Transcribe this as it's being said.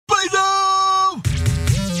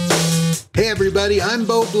Hey everybody, I'm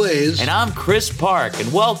Bo Blaze. And I'm Chris Park,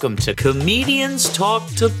 and welcome to Comedians Talk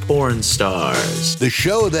to Porn Stars. The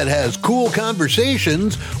show that has cool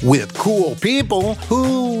conversations with cool people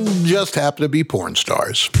who just happen to be porn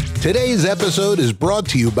stars. Today's episode is brought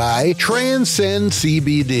to you by Transcend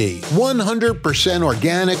CBD. 100%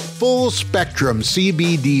 organic, full-spectrum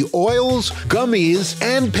CBD oils, gummies,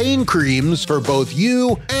 and pain creams for both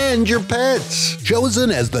you and your pets. Chosen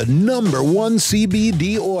as the #1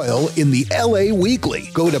 CBD oil in the LA Weekly.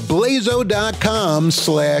 Go to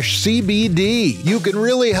blazo.com/CBD. You can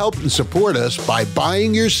really help and support us by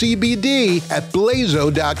buying your CBD at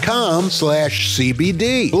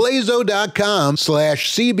blazo.com/CBD.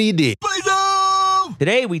 blazo.com/CBD. Blazo!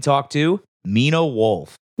 Today we talk to Mina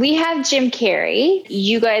Wolf. We have Jim Carrey.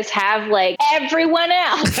 You guys have like everyone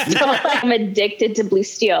else. So I'm addicted to Blue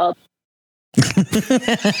Steel.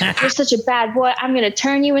 You're such a bad boy. I'm going to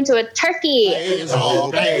turn you into a turkey.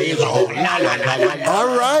 All right,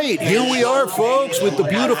 here we are, folks, with the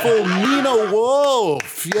beautiful Mina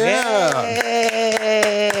Wolf. Yeah.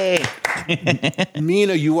 Yay!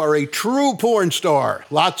 Mina, you are a true porn star.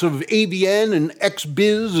 Lots of AVN and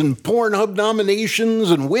XBiz and Pornhub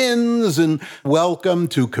nominations and wins. And welcome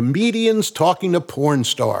to Comedians Talking to Porn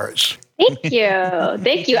Stars. Thank you.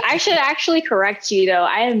 Thank you. I should actually correct you, though.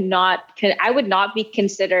 I would not be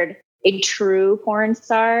considered a true porn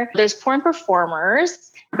star. There's porn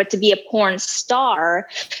performers, but to be a porn star,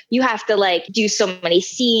 you have to like do so many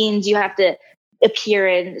scenes. You have to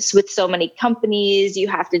appear with so many companies. You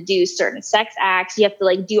have to do certain sex acts. You have to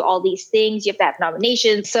like do all these things. You have to have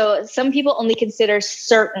nominations. So some people only consider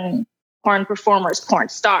certain porn performers porn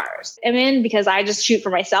stars. I mean, because I just shoot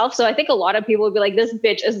for myself. So I think a lot of people would be like, this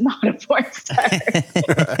bitch is not a porn star.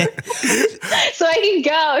 So I can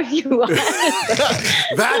go if you want.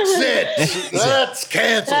 That's it. That's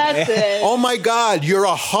canceled. That's it. Oh my God, you're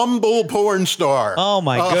a humble porn star. Oh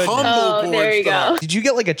my goodness. Humble porn there you star. go. Did you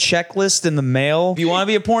get like a checklist in the mail? If you want to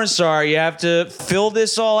be a porn star, you have to fill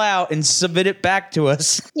this all out and submit it back to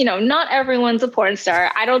us. You know, not everyone's a porn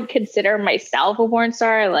star. I don't consider myself a porn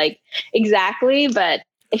star, like exactly, but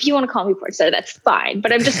if you want to call me porn star, that's fine.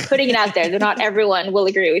 But I'm just putting it out there that not everyone will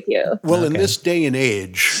agree with you. Well, in this day and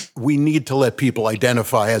age, we need to let people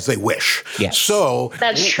identify as they wish. Yes. So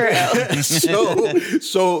That's true.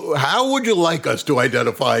 so how would you like us to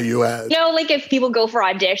identify you as? You know, like if people go for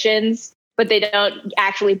auditions, but they don't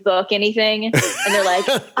actually book anything, and they're like,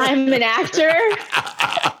 I'm an actor.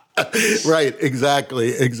 Right,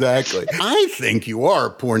 exactly. I think you are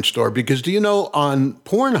a porn star because, do you know, on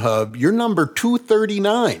Pornhub, you're number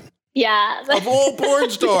 239 Yeah. of all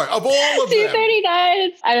porn stars, of all of them.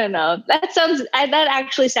 239. I don't know. That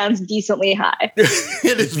actually sounds decently high.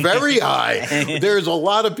 It is very high. There's a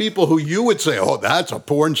lot of people who you would say, oh, that's a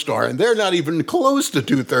porn star, and they're not even close to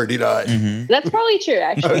 239. Mm-hmm. That's probably true,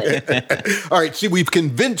 actually. All right, see, we've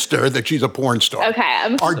convinced her that she's a porn star.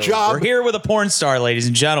 Okay. Our job... We're here with a porn star, ladies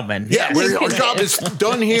and gentlemen. Yeah, our job is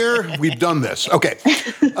done here. We've done this. Okay.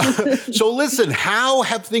 So listen, how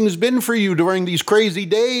have things been for you during these crazy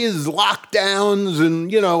days, lockdowns, and,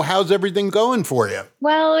 how's everything going for you?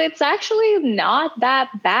 Well, it's actually not that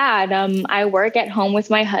bad. I work at home with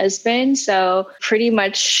my husband, so pretty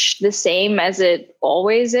much the same as it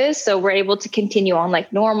always is. So we're able to continue on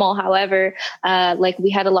like normal. However,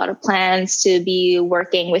 we had a lot of plans to be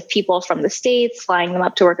working with people from the States, flying them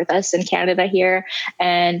up to work with us in Canada here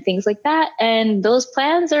and things like that. And those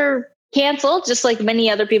plans are canceled, just like many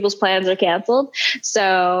other people's plans are canceled.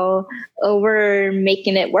 So we're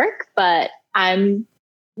making it work, but I'm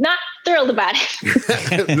not thrilled about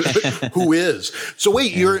it. Who is? So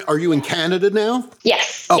wait, are you in Canada now?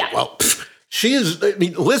 Yes. Oh, yeah. well, she is. I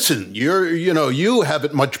mean, listen, you have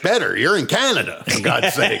it much better. You're in Canada, for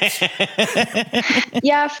God's sakes.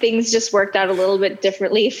 Yeah, things just worked out a little bit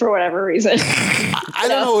differently for whatever reason. I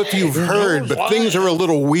don't know if you've heard, but things are a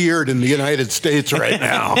little weird in the United States right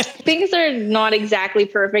now. Things are not exactly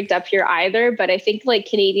perfect up here either, but I think like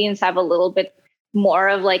Canadians have a little bit more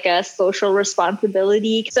of like a social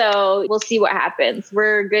responsibility. So we'll see what happens.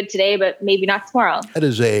 We're good today, but maybe not tomorrow. That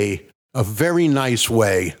is a very nice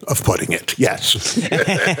way of putting it. Yes.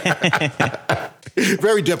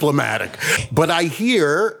 Very diplomatic. But I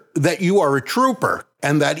hear that you are a trooper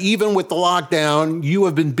and that even with the lockdown, you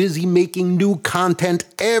have been busy making new content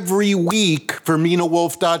every week for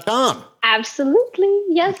MinaWolf.com. Absolutely.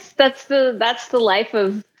 Yes. That's the life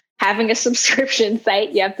of having a subscription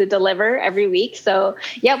site. You have to deliver every week. So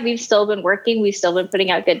yeah, we've still been working. We've still been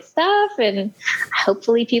putting out good stuff, and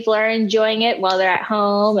hopefully people are enjoying it while they're at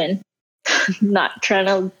home and not trying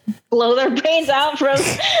to blow their brains out from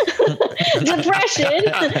depression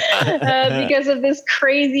because of this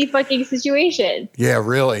crazy fucking situation. Yeah,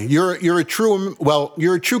 really. You're a true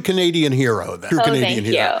Canadian hero. Then. True Canadian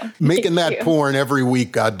hero. You. Making that porn every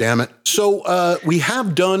week, goddammit. So we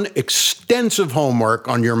have done extensive homework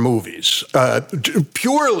on your movies,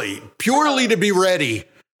 purely to be ready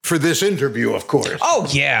for this interview, of course. Oh,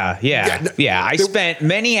 yeah. I spent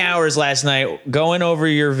many hours last night going over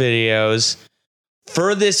your videos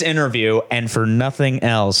for this interview and for nothing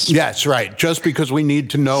else. Yes, right. Just because we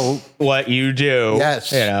need to know what you do.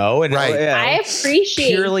 Yes. And right. I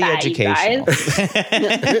appreciate purely that, educational.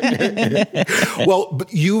 You guys. Well,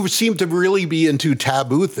 but you seem to really be into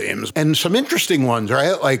taboo themes and some interesting ones,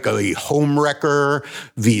 right? Like the homewrecker,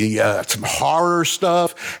 the some horror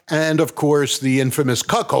stuff, and of course the infamous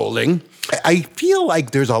cuckolding. I feel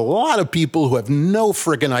like there's a lot of people who have no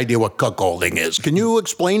freaking idea what cuckolding is. Can you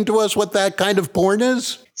explain to us what that kind of porn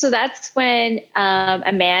is? So that's when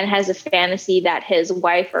a man has a fantasy that his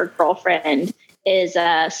wife or girlfriend is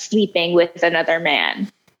sleeping with another man.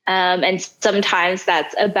 And sometimes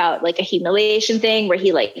that's about like a humiliation thing where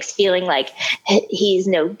he likes feeling like he's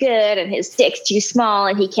no good and his dick's too small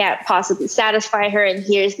and he can't possibly satisfy her. And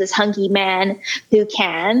here's this hunky man who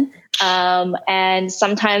can. And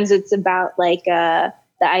sometimes it's about like the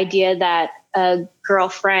idea that a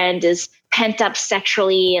girlfriend is pent up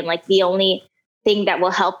sexually and like the only thing that will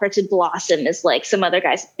help her to blossom is like some other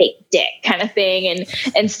guy's fake dick kind of thing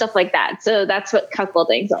and stuff like that. So that's what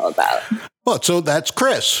cuckolding's all about. Well, so that's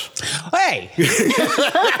Chris. Hey.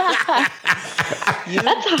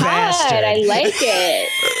 That's hot. I like it.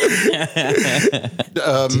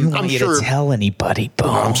 Do you want you to tell anybody, Bo?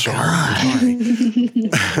 I'm sorry.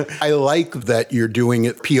 I like that you're doing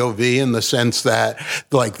it POV in the sense that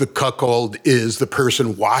like the cuckold is the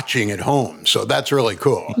person watching at home. So that's really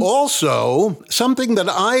cool. Also, something that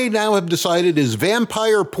I now have decided is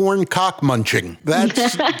vampire porn cock munching.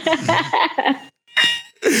 That's...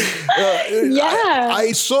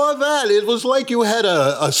 I saw that. It was like you had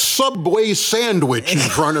a Subway sandwich in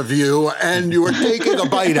front of you and you were taking a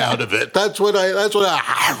bite out of it. That's what I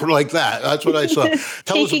like that. That's what I saw.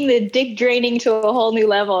 Taking the dick draining to a whole new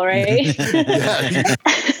level, right? Yeah.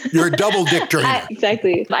 You're a double dick drainer.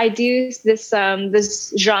 Exactly. I do this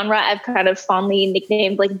this genre I've kind of fondly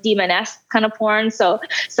nicknamed like demonesque kind of porn. So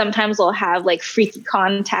sometimes I'll have like freaky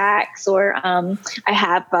contacts or I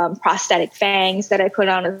have prosthetic fangs that I put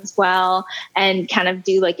on as well and kind of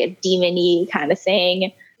do like a demon-y kind of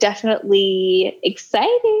thing. Definitely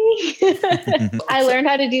exciting. I learned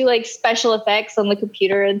how to do like special effects on the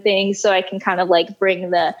computer and things so I can kind of like bring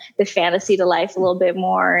the fantasy to life a little bit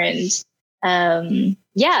more. And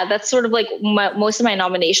that's sort of like most of my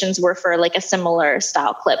nominations were for like a similar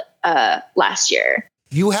style clip last year.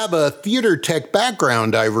 You have a theater tech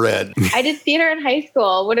background, I read. I did theater in high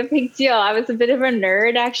school. What a big deal. I was a bit of a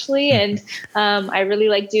nerd, actually. And I really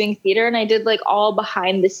like doing theater. And I did like all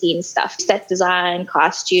behind the scenes stuff, set design,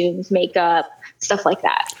 costumes, makeup, stuff like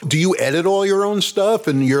that. Do you edit all your own stuff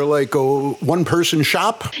and you're like a one-person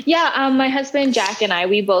shop? Yeah, my husband, Jack, and I,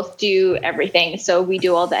 we both do everything. So we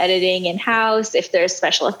do all the editing in-house. If there's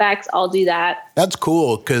special effects, I'll do that. That's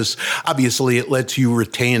cool because obviously it lets you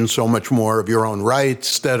retain so much more of your own rights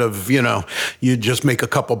instead of, you just make a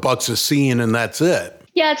couple bucks a scene and that's it.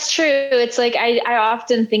 Yeah, it's true. It's like I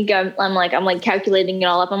often think I'm like calculating it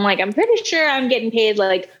all up. I'm like, I'm pretty sure I'm getting paid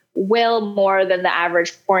like well more than the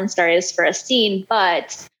average porn star is for a scene,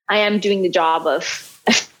 but I am doing the job of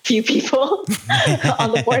a few people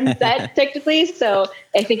on the porn set technically. So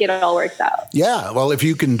I think it all works out. Yeah. Well, if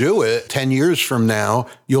you can do it 10 years from now,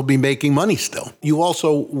 you'll be making money still. You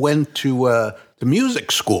also went to the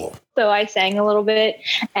music school. So I sang a little bit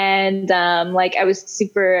and I was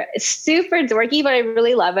super, super dorky, but I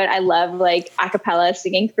really love it. I love like a cappella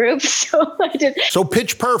singing groups. So I did. So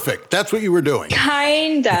Pitch Perfect. That's what you were doing.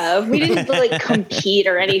 Kind of. We didn't like compete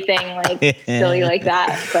or anything like silly like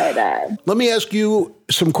that. But let me ask you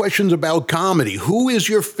some questions about comedy. Who is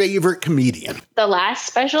your favorite comedian? The last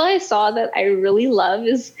special I saw that I really love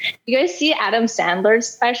is, you guys see Adam Sandler's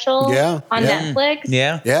special on Netflix?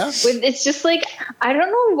 Yeah. It's just like, I don't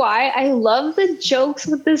know why. I love the jokes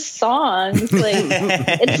with this song. It's like,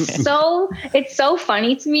 it's so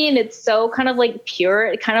funny to me and it's so kind of like pure.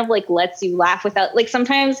 It kind of like lets you laugh without like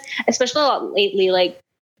sometimes, especially a lot lately, like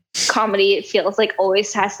comedy, it feels like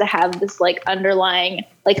always has to have this like underlying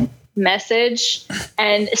like message.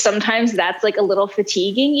 And sometimes that's like a little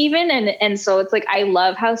fatiguing even. And so it's like, I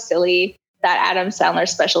love how silly that Adam Sandler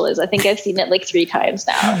special is. I think I've seen it like 3 times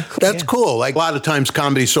now. That's cool. Like a lot of times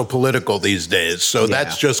comedy's so political these days. So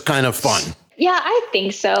that's just kind of fun. Yeah, I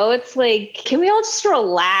think so. It's like, can we all just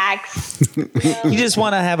relax? You just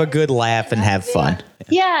want to have a good laugh and have fun.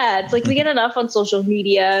 Yeah, it's like we get enough on social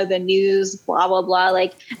media, the news, blah, blah, blah.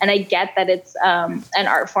 Like, and I get that it's an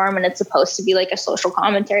art form and it's supposed to be like a social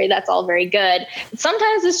commentary. That's all very good. But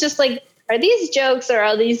sometimes it's just like, are these jokes or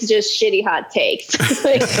are these just shitty hot takes?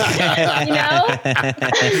 Like, you know?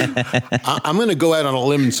 I'm going to go out on a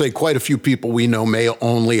limb and say quite a few people we know may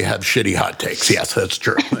only have shitty hot takes. Yes, that's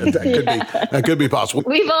true. That could be possible.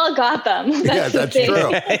 We've all got them. That's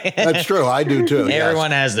true. That's true. I do too.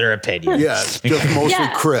 Everyone has their opinion. Yes, just mostly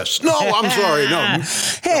Chris. No, I'm sorry. No.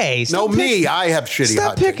 Hey, me. I have shitty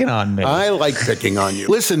hot takes. Stop picking on me. I like picking on you.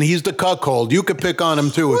 Listen, he's the cuckold. You could pick on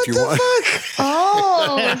him too if you want.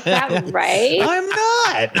 Oh, is that right? I'm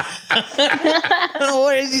not.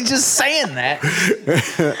 Why is he just saying that?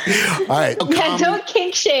 All right. Yeah, don't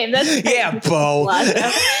kink shame. That's Bo.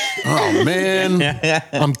 Oh, man.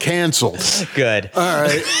 I'm canceled. Good. All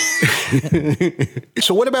right.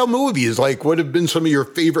 So what about movies? Like, what have been some of your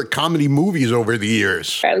favorite comedy movies over the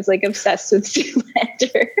years? I was like obsessed with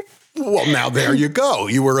Zoolander. Well, now there you go.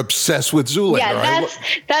 You were obsessed with Zoolander. Yeah,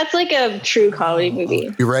 that's like a true comedy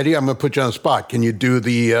movie. You ready? I'm going to put you on the spot. Can you do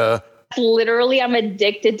the... Literally, I'm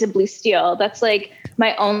addicted to Blue Steel. That's like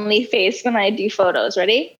my only face when I do photos.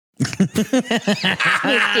 Ready?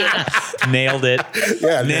 Nailed it.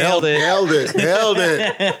 Yeah, nailed it.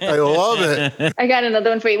 I love it. I got another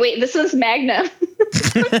one for you. Wait, this one's Magnum.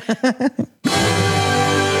 Dear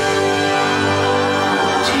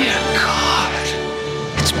God,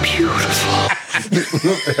 it's beautiful.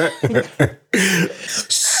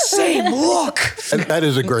 Same look. That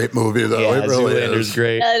is a great movie, though. Yeah, it really Zoolander's is.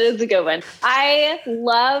 great. That is a good one. I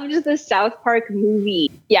loved the South Park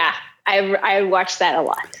movie. Yeah, I watched that a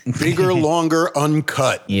lot. Bigger, longer,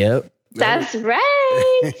 uncut. Yep. That's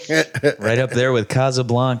right. Right up there with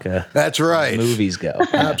Casablanca. That's right. Movies go.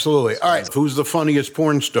 Absolutely. All right. Who's the funniest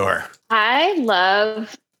porn star? I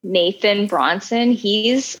love Nathan Bronson.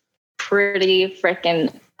 He's pretty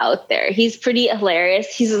freaking out there. He's pretty hilarious.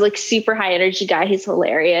 He's a like super high energy guy. He's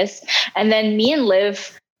hilarious. And then me and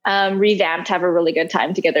Liv revamped have a really good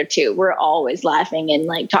time together too. We're always laughing and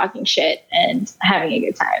like talking shit and having a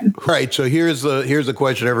good time. Right. So here's the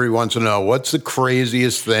question everyone wants to know. What's the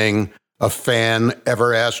craziest thing a fan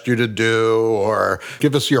ever asked you to do? Or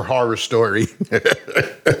give us your horror story.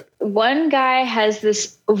 One guy has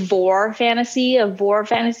this vor fantasy. A vor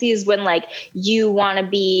fantasy is when like you want to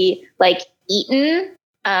be like eaten.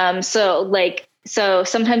 So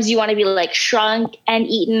sometimes you want to be like shrunk and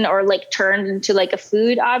eaten or like turned into like a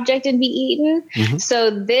food object and be eaten. Mm-hmm.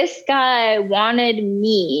 So this guy wanted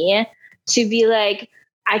me to be like,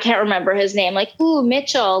 I can't remember his name, like, ooh,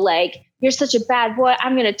 Mitchell, like, you're such a bad boy.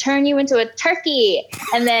 I'm going to turn you into a turkey.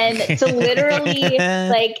 And then to literally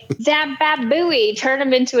like zap, bap, booey, turn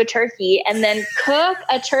him into a turkey and then cook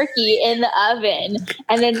a turkey in the oven.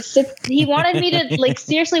 And then he wanted me to like,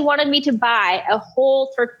 seriously wanted me to buy a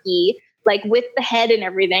whole turkey, like with the head and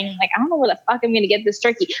everything. Like, I don't know where the fuck I'm going to get this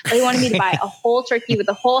turkey, but he wanted me to buy a whole turkey with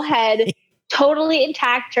the whole head, totally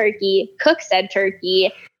intact turkey, cook said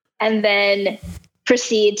turkey, and then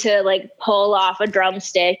proceed to like pull off a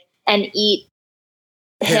drumstick and eat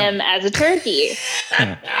him as a turkey.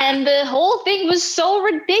 And the whole thing was so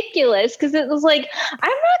ridiculous because it was like, I'm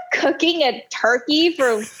not cooking a turkey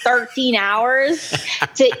for 13 hours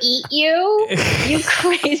to eat you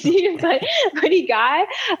crazy buddy guy.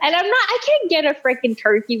 And I can't get a freaking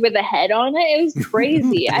turkey with a head on it. It was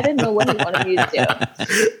crazy. I didn't know what he wanted me to do.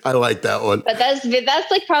 I like that one. But that's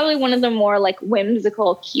like probably one of the more like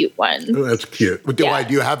whimsical, cute ones. Oh, that's cute. But do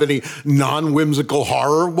you have any non-whimsical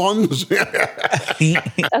horror ones?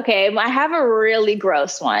 Okay, I have a really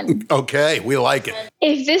gross one. Okay, we like it.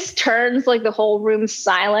 If this turns like the whole room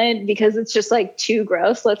silent because it's just like too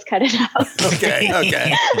gross, let's cut it out. Okay.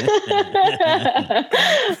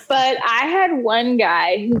 But I had one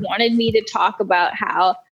guy who wanted me to talk about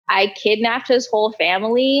how I kidnapped his whole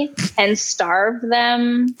family and starved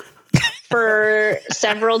them for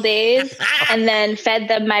several days and then fed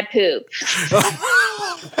them my poop.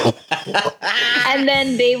 And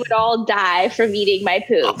then they would all die from eating my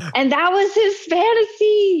poop. And that was his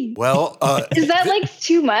fantasy. Well, is that like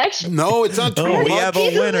too much? No, it's not too much. We have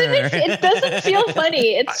a winner. It doesn't feel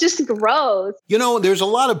funny. It's just gross. You know, there's a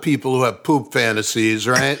lot of people who have poop fantasies,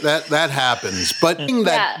 right? That happens. But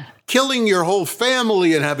killing your whole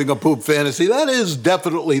family and having a poop fantasy, that is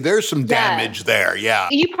definitely, there's some damage there. Yeah.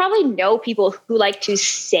 You probably know people who like to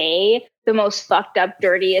say the most fucked up,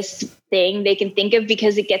 dirtiest thing they can think of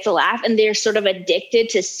because it gets a laugh. And they're sort of addicted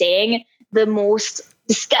to saying the most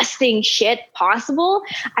disgusting shit possible,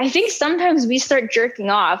 I think sometimes we start jerking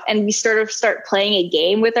off and we sort of start playing a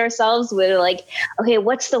game with ourselves with like, okay,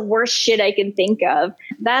 what's the worst shit I can think of?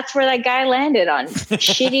 That's where that guy landed on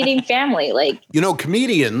shit-eating family. Like,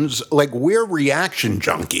 comedians, like, we're reaction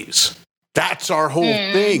junkies. That's our whole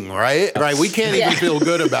thing, right? Right. We can't even feel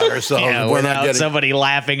good about ourselves. We're not getting somebody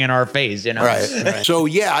laughing in our face, Right. So,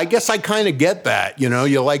 yeah, I guess I kind of get that.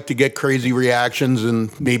 You like to get crazy reactions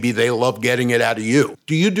and maybe they love getting it out of you.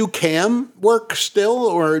 Do you do cam work still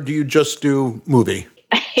or do you just do movie?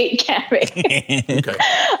 I hate camming. Okay.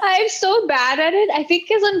 I'm so bad at it. I think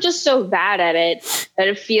because I'm just so bad at it that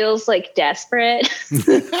it feels like desperate.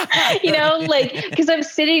 Like because I'm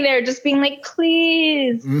sitting there just being like,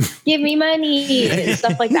 please give me money and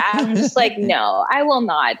stuff like that. I'm just like, no, I will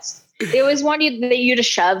not. They always want you to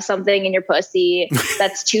shove something in your pussy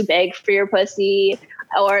that's too big for your pussy.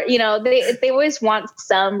 Or, they always want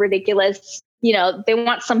some ridiculous, they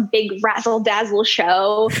want some big razzle dazzle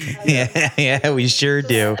show. Yeah, we sure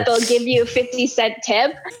do. They'll give you a 50-cent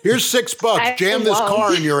tip. Here's $6. Jam this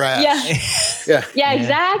car in your ass. Yeah,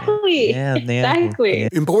 exactly. Yeah, exactly.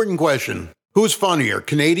 Important question. Who's funnier,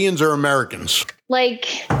 Canadians or Americans?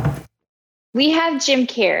 Like, we have Jim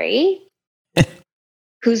Carrey,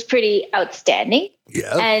 who's pretty outstanding.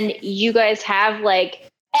 Yeah. And you guys have, like,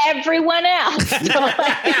 everyone else. So,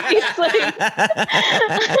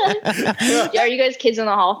 are you guys Kids in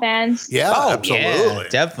the Hall fans? Yeah, absolutely. Yeah,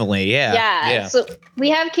 definitely. Yeah. So we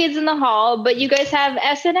have Kids in the Hall, but you guys have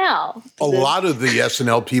SNL. A lot of the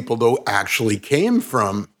SNL people, though, actually came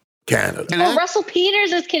from Canada. Russell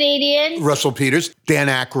Peters is Canadian. Russell Peters, Dan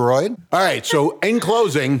Aykroyd. All right. So in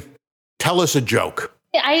closing, tell us a joke.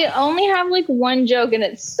 I only have like one joke and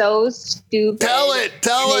it's so stupid. Tell it.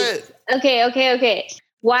 Okay.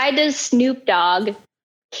 Why does Snoop Dogg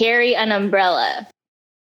carry an umbrella?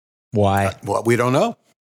 Why? Well, we don't know.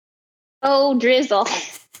 Oh, drizzle.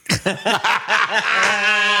 That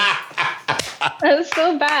was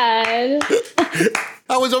so bad.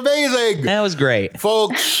 That was amazing. That was great.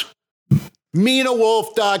 Folks,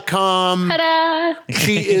 MinaWolf.com. Ta-da!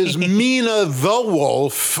 She is Mina the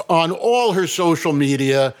Wolf on all her social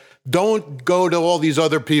media. Don't go to all these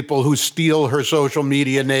other people who steal her social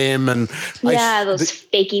media name. And those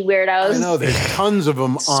fakey weirdos. I know, there's tons of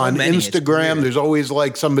them on Instagram. There's always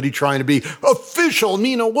like somebody trying to be official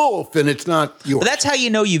Mina Wolf, and it's not yours. But that's how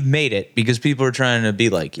you know you've made it, because people are trying to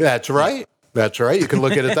be like you. That's right. That's right. You can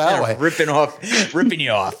look at it that way. ripping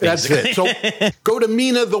you off. That's it. So go to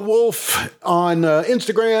Mina the Wolf on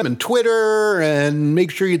Instagram and Twitter, and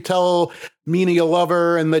make sure you tell Mina you love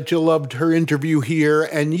her and that you loved her interview here.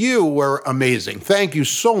 And you were amazing. Thank you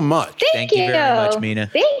so much. Thank you very much, Mina.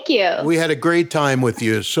 Thank you. We had a great time with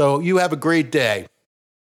you. So you have a great day.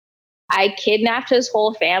 I kidnapped his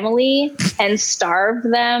whole family and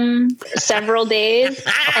starved them several days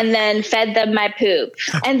and then fed them my poop.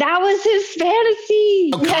 And that was his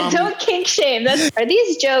fantasy. Don't kink shame. Are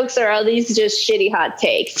these jokes or are these just shitty hot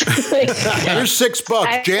takes? Here's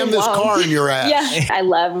 $6. Jam this car in your ass. Yeah, I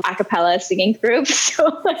love a cappella singing groups.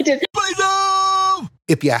 So I did.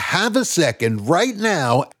 If you have a second right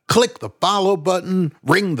now, click the follow button,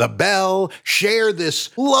 ring the bell, share this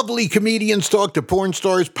lovely Comedians Talk to Porn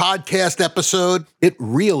Stars podcast episode. It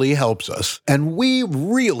really helps us, and we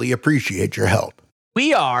really appreciate your help.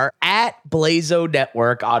 We are at Blazo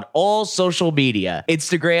Network on all social media.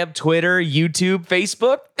 Instagram, Twitter, YouTube,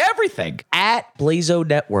 Facebook, everything. At Blazo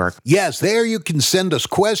Network. Yes, there you can send us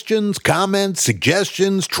questions, comments,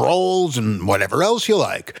 suggestions, trolls, and whatever else you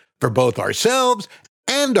like for both ourselves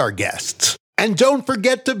and our guests. And don't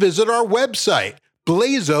forget to visit our website,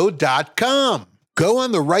 blazo.com. Go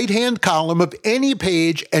on the right-hand column of any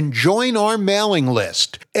page and join our mailing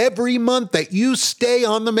list. Every month that you stay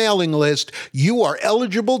on the mailing list, you are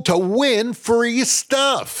eligible to win free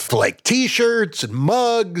stuff, like t-shirts and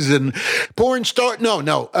mugs and porn star.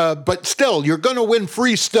 But still, you're going to win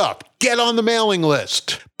free stuff. Get on the mailing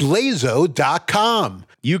list, blazo.com.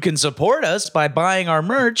 You can support us by buying our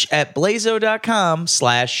merch at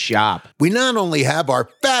blazo.com/shop. We not only have our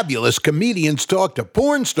fabulous Comedians Talk to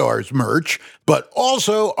Porn Stars merch, but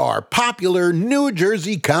also our popular New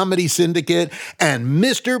Jersey Comedy Syndicate and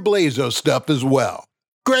Mr. Blazo stuff as well.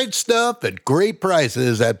 Great stuff at great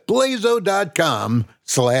prices at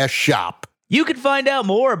blazo.com/shop. You can find out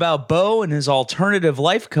more about Bo and his alternative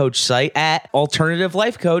life coach site at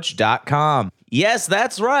alternativelifecoach.com. Yes,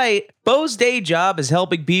 that's right. Bo's day job is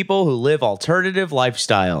helping people who live alternative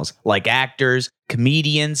lifestyles, like actors,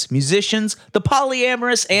 comedians, musicians, the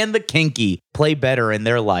polyamorous, and the kinky, play better in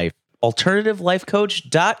their life.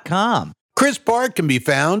 Alternativelifecoach.com. Chris Park can be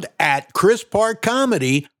found at Chris Park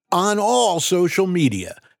Comedy on all social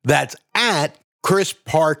media. That's at Chris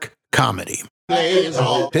Park Comedy.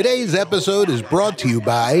 Today's episode is brought to you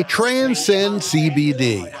by Transcend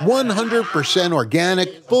CBD. 100%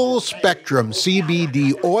 organic, full-spectrum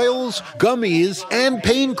CBD oils, gummies, and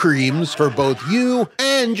pain creams for both you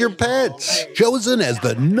and your pets. Chosen as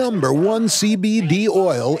the #1 CBD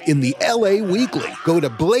oil in the LA Weekly. Go to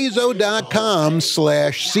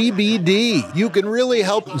blazo.com/CBD. You can really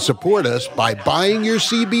help and support us by buying your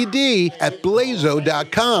CBD at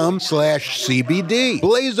blazo.com/CBD.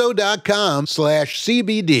 blazo.com/CBD.